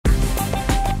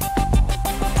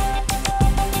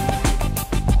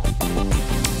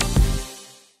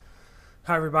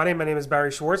Hi everybody, my name is Barry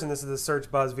Schwartz and this is the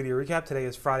Search Buzz video recap. Today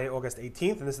is Friday, August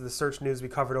 18th, and this is the search news we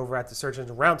covered over at the Search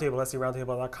Engine Roundtable,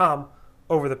 seroundtable.com,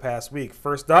 over the past week.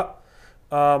 First up,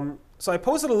 so I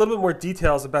posted a little bit more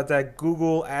details about that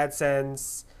Google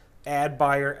AdSense ad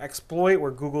buyer exploit,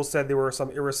 where Google said there were some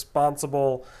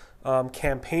irresponsible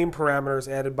campaign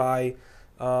parameters added by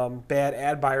bad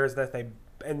ad buyers that they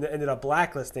ended up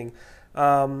blacklisting.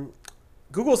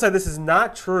 Google said this is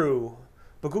not true.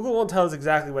 But Google won't tell us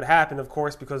exactly what happened, of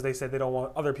course, because they said they don't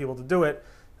want other people to do it,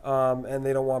 and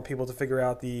they don't want people to figure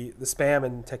out the spam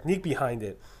and technique behind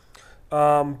it.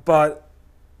 But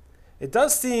it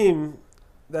does seem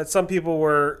that some people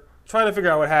were trying to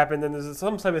figure out what happened, and there's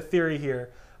some type of theory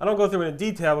here. I don't go through it in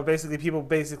detail, but basically people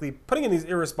putting in these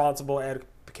irresponsible ad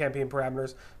campaign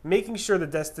parameters, making sure the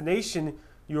destination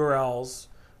URLs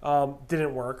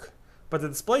didn't work, but the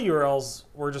display URLs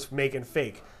were just making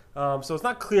fake. So it's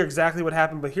not clear exactly what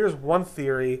happened, but here's one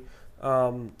theory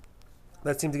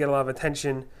that seemed to get a lot of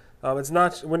attention. It's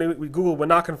not Google would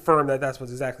not confirm that that's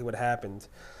exactly what happened.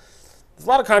 There's a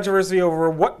lot of controversy over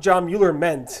what John Mueller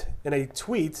meant in a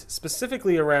tweet,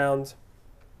 specifically around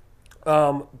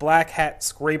black hat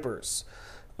scrapers.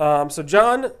 So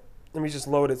John, let me just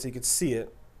load it so you can see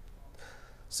it.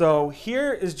 So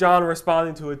here is John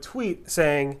responding to a tweet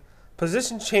saying,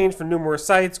 "Position change for numerous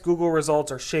sites. Google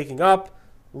results are shaking up."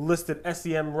 Listed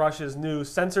SEM Rush's new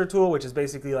sensor tool, which is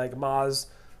basically like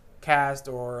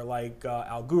Mozcast or like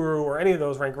Alguru or any of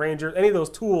those Rank Ranger, any of those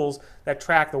tools that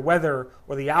track the weather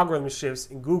or the algorithm shifts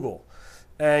in Google.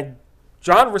 And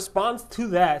John responds to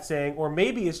that saying, or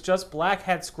maybe it's just black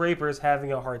hat scrapers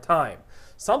having a hard time.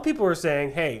 Some people are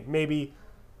saying, hey, maybe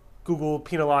Google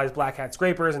penalized black hat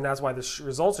scrapers and that's why the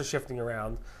results are shifting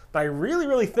around. But I really,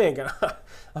 really think, and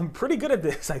I'm pretty good at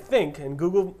this, I think, and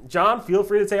Google, John, feel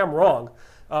free to say I'm wrong,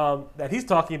 that he's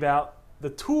talking about the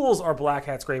tools are black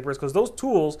hat scrapers because those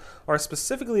tools are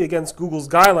specifically against Google's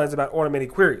guidelines about automated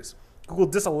queries. Google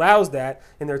disallows that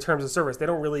in their terms of service. They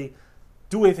don't really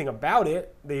do anything about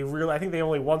it. I think they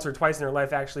only once or twice in their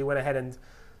life actually went ahead and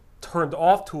turned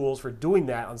off tools for doing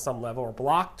that on some level or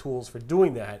blocked tools for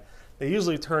doing that. They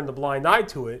usually turn the blind eye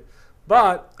to it.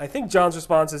 But I think John's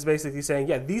response is basically saying,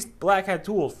 yeah, these black hat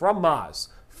tools from Moz,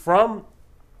 from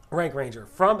Rank Ranger,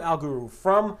 from Alguru,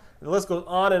 from the list goes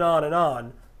on and on and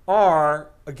on,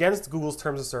 are against Google's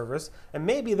terms of service, and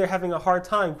maybe they're having a hard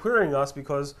time querying us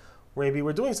because maybe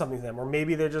we're doing something to them, or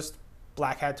maybe they're just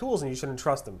black hat tools and you shouldn't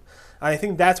trust them. I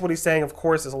think that's what he's saying. Of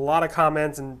course, there's a lot of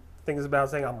comments and things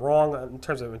about saying I'm wrong in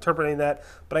terms of interpreting that,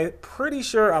 but I'm pretty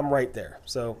sure I'm right there.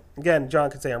 So again, John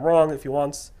could say I'm wrong if he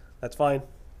wants. That's fine.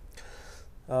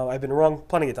 I've been wrong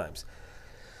plenty of times.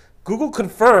 Google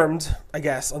confirmed, I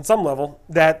guess, on some level,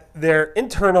 that their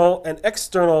internal and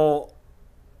external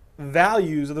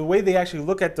values, or the way they actually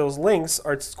look at those links,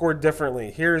 are scored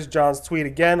differently. Here's John's tweet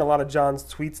again. A lot of John's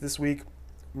tweets this week.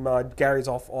 Gary's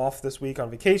off this week on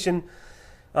vacation.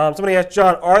 Somebody asked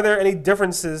John, are there any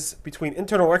differences between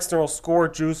internal or external score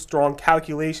juice strong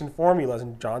calculation formulas?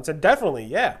 And John said, definitely,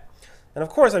 yeah. And of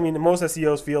course, I mean, most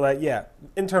SEOs feel that, yeah,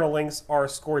 internal links are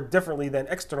scored differently than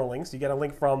external links. You get a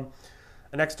link from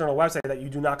an external website that you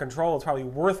do not control. It's probably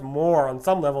worth more on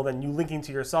some level than you linking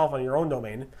to yourself on your own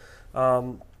domain.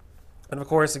 And of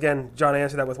course, again, John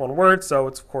answered that with one word, so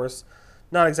it's, of course,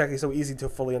 not exactly so easy to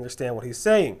fully understand what he's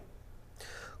saying.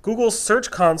 Google's Search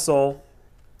Console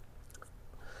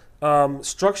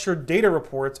structured data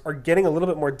reports are getting a little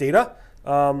bit more data.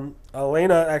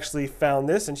 Elena actually found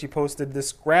this, and she posted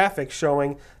this graphic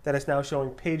showing that it's now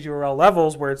showing page URL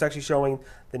levels, where it's actually showing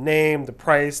the name, the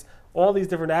price, all these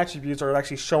different attributes are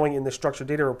actually showing in the structured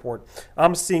data report.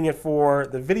 I'm seeing it for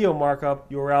the video markup,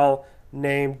 URL,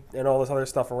 name, and all this other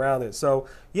stuff around it. So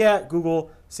yeah,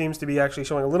 Google seems to be actually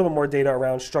showing a little bit more data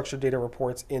around structured data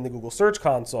reports in the Google Search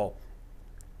Console.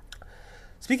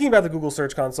 Speaking about the Google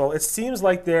Search Console, it seems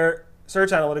like their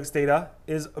search analytics data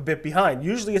is a bit behind.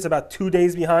 Usually it's about 2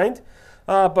 days behind,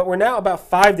 but we're now about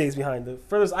 5 days behind. The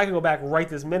furthest I can go back right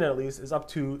this minute at least is up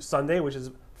to Sunday, which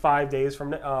is 5 days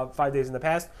from 5 days in the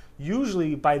past.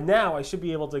 Usually by now I should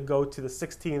be able to go to the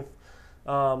 16th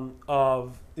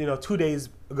of 2 days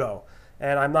ago,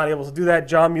 and I'm not able to do that.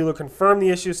 John Mueller confirmed the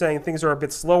issue, saying things are a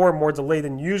bit slower, more delayed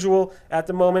than usual at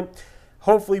the moment.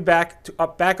 Hopefully back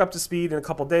up to speed in a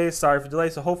couple days. Sorry for delay.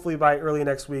 So hopefully by early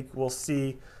next week we'll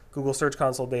see Google Search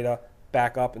Console data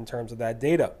back up in terms of that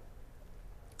data.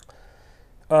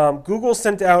 Google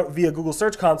sent out via Google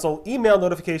Search Console email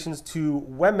notifications to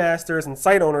webmasters and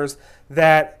site owners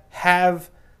that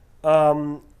have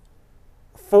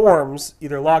forms,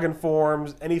 either login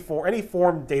forms, any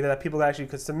form data that people actually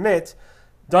could submit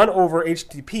done over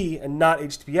HTTP and not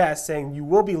HTTPS, saying you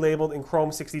will be labeled in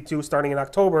Chrome 62 starting in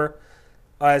October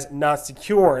as not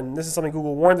secure. And this is something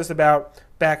Google warned us about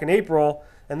back in April.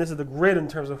 And this is the grid in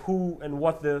terms of who and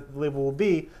what the label will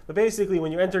be. But basically,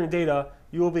 when you're entering data,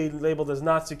 you will be labeled as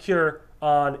not secure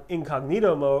on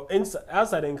incognito mode,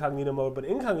 outside incognito mode. But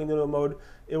incognito mode,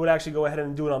 it would actually go ahead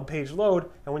and do it on page load.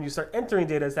 And when you start entering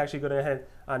data, it's actually going ahead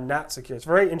on not secure. It's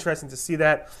very interesting to see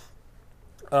that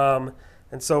and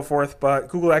so forth. But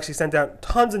Google actually sent out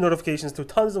tons of notifications to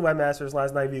tons of webmasters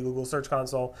last night via Google Search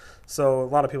Console. So a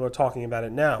lot of people are talking about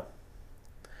it now.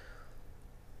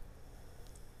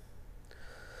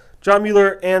 John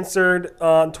Mueller answered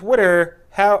on Twitter,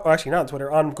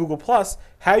 on Google Plus,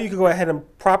 how you could go ahead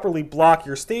and properly block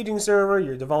your staging server,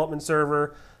 your development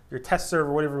server, your test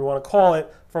server, whatever you want to call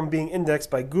it, from being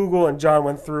indexed by Google. And John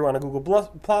went through on a Google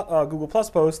Plus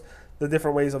post the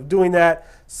different ways of doing that.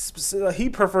 He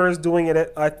prefers doing it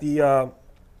at the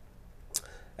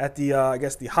I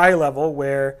guess the high level,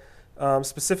 where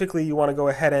specifically you want to go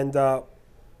ahead and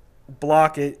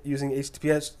block it using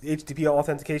HTTP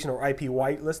authentication or IP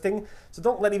whitelisting. So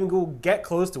don't let even Google get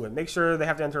close to it. Make sure they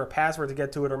have to enter a password to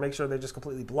get to it, or make sure they're just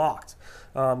completely blocked.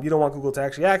 You don't want Google to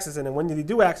actually access it. And when you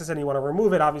do access it and you want to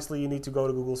remove it, obviously you need to go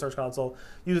to Google Search Console,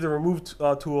 use the remove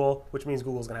tool, which means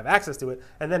Google's going to have access to it,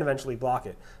 and then eventually block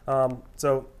it.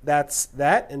 So that's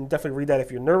that, and definitely read that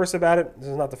if you're nervous about it. This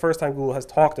is not the first time Google has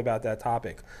talked about that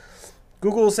topic.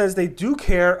 Google says they do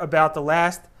care about the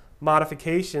last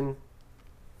modification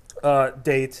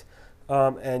date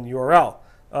and URL,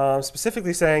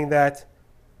 specifically saying that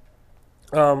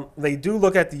they do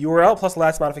look at the URL plus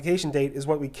last modification date is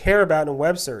what we care about in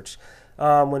web search.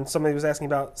 When somebody was asking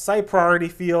about site priority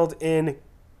field in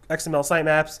XML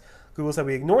sitemaps, Google said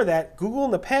we ignore that. Google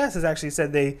in the past has actually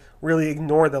said they really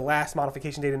ignore the last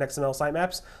modification date in XML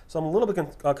sitemaps. So I'm a little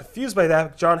bit confused by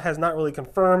that. John has not really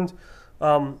confirmed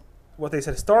what they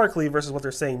said historically versus what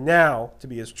they're saying now to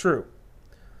be as true.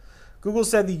 Google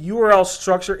said the URL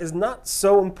structure is not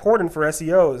so important for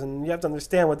SEOs, and you have to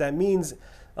understand what that means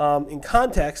in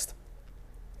context.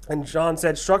 And John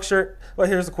said structure. Well,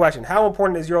 here's the question: how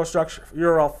important is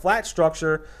URL flat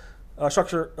structure,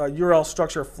 URL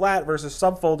structure flat versus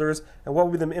subfolders, and what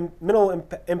would be the minimal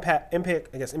impact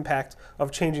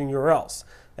of changing URLs?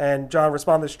 And John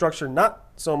responded: structure not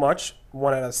so much.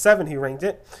 1 out of 7 he ranked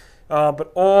it.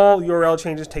 But all URL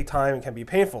changes take time and can be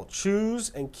painful. Choose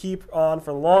and keep on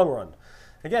for the long run.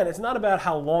 Again, it's not about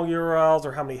how long URLs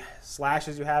or how many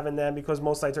slashes you have in them, because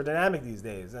most sites are dynamic these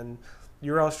days. And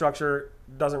URL structure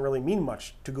doesn't really mean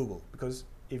much to Google, because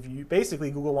if you basically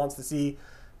Google wants to see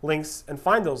links and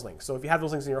find those links. So if you have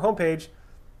those links in your homepage,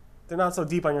 they're not so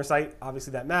deep on your site.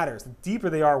 Obviously, that matters. The deeper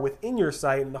they are within your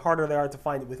site and the harder they are to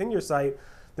find it within your site,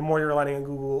 the more you're relying on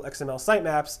Google XML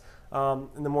sitemaps.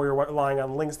 And the more you're relying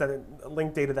on link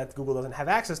data that Google doesn't have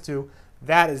access to.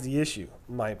 That is the issue,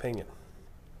 in my opinion.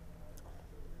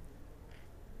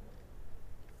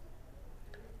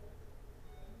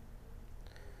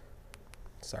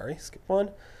 Sorry, skip one.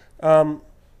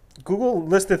 Google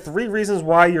listed 3 reasons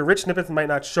why your rich snippets might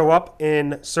not show up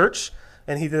in search,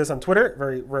 and he did this on Twitter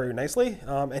very, very nicely.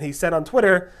 And he said on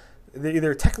Twitter, they're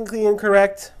either technically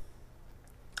incorrect,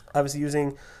 obviously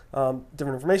using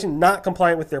different information, not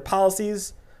compliant with their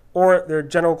policies, or there are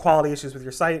general quality issues with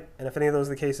your site. And if any of those are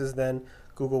the cases, then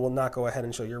Google will not go ahead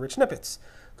and show your rich snippets.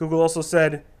 Google also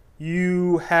said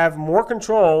you have more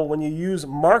control when you use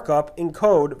markup in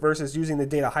code versus using the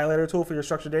data highlighter tool for your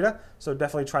structured data. So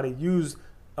definitely try to use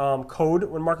code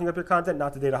when marking up your content,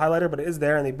 not the data highlighter, but it is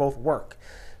there and they both work.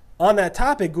 On that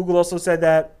topic, Google also said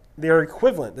that they're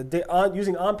equivalent.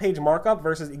 Using on-page markup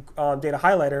versus data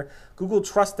highlighter, Google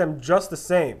trusts them just the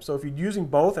same. So if you're using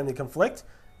both and they conflict,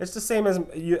 it's the same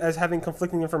as having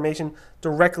conflicting information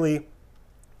directly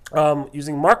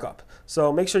using markup.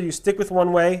 So make sure you stick with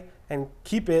one way and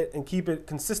keep it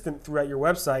consistent throughout your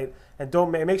website, and don't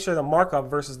make sure the markup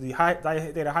versus the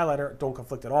data highlighter don't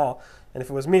conflict at all. And if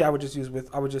it was me, I would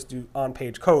just do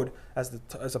on-page code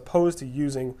as opposed to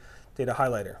using data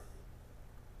highlighter.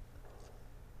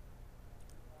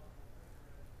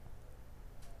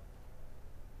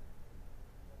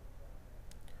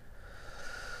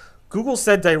 Google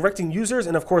said directing users,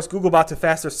 and of course Googlebot, to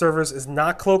faster servers is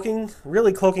not cloaking.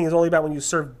 Really, cloaking is only about when you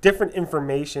serve different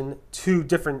information to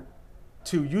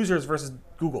users versus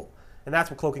Google. And that's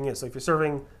what cloaking is. So if you're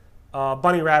serving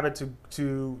bunny rabbit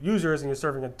to users and you're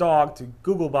serving a dog to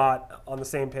Googlebot on the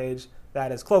same page,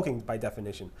 that is cloaking by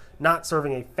definition. Not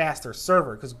serving a faster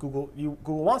server, because Google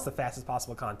wants the fastest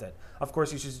possible content. Of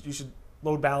course, you should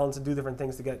load balance and do different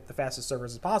things to get the fastest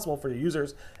servers as possible for your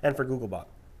users and for Googlebot.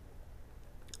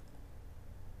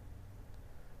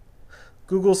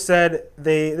 Google said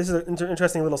this is an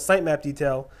interesting little sitemap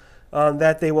detail,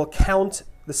 that they will count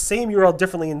the same URL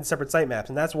differently in separate sitemaps.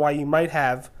 And that's why you might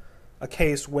have a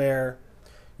case where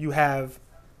you have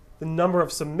the number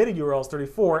of submitted URLs,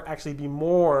 34, actually be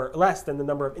less than the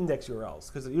number of index URLs,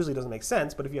 because it usually doesn't make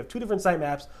sense. But if you have two different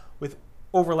sitemaps with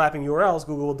overlapping URLs,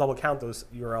 Google will double count those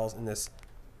URLs in this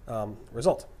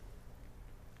result.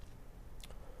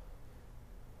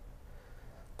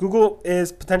 Google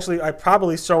is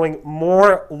probably showing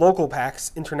more local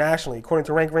packs internationally. According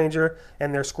to Rank Ranger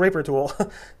and their scraper tool,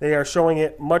 they are showing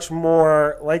it much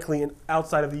more likely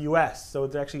outside of the US. So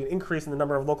it's actually an increase in the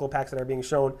number of local packs that are being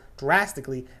shown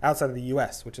drastically outside of the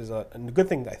US, which is a good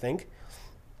thing, I think.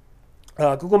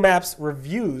 Google Maps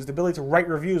reviews, the ability to write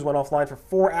reviews, went offline for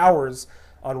 4 hours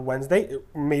on Wednesday. It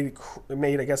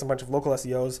made, I guess, a bunch of local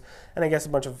SEOs and I guess a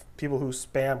bunch of people who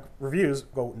spam reviews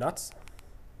go nuts.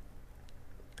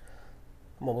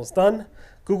 I'm almost done.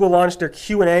 Google launched their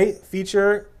Q&A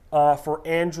feature for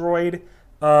Android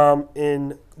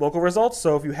in local results.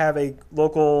 So if you have a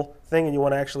local thing and you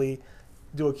want to actually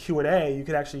do a Q&A, you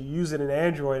could actually use it in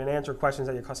Android and answer questions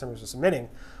that your customers are submitting,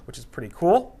 which is pretty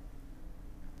cool.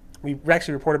 We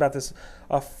actually reported about this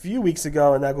a few weeks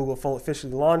ago, and now Google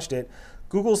officially launched it.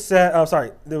 Google said,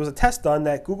 there was a test done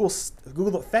that Google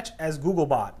Fetch as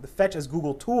Googlebot, the Fetch as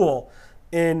Google tool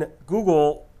in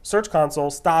Google Search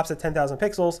Console stops at 10,000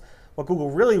 pixels. What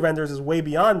Google really renders is way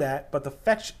beyond that, but the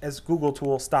Fetch as Google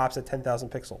tool stops at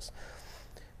 10,000 pixels.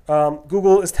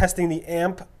 Google is testing the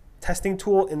AMP testing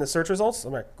tool in the search results.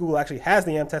 Google actually has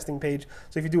the AMP testing page.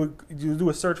 So if you do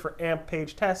a search for AMP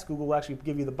page test, Google will actually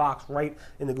give you the box right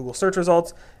in the Google search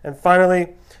results. And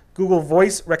finally, Google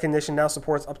Voice Recognition now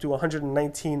supports up to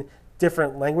 119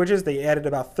 different languages. They added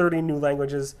about 30 new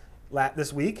languages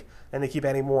this week, and they keep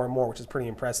adding more and more, which is pretty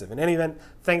impressive. In any event,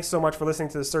 thanks so much for listening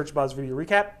to the Search Buzz video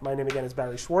recap. My name again is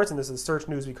Barry Schwartz, and this is search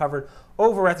news we covered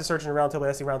over at the Search Engine Roundtable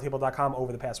at SERoundtable.com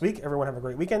over the past week. Everyone have a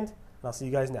great weekend, and I'll see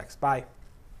you guys next. Bye.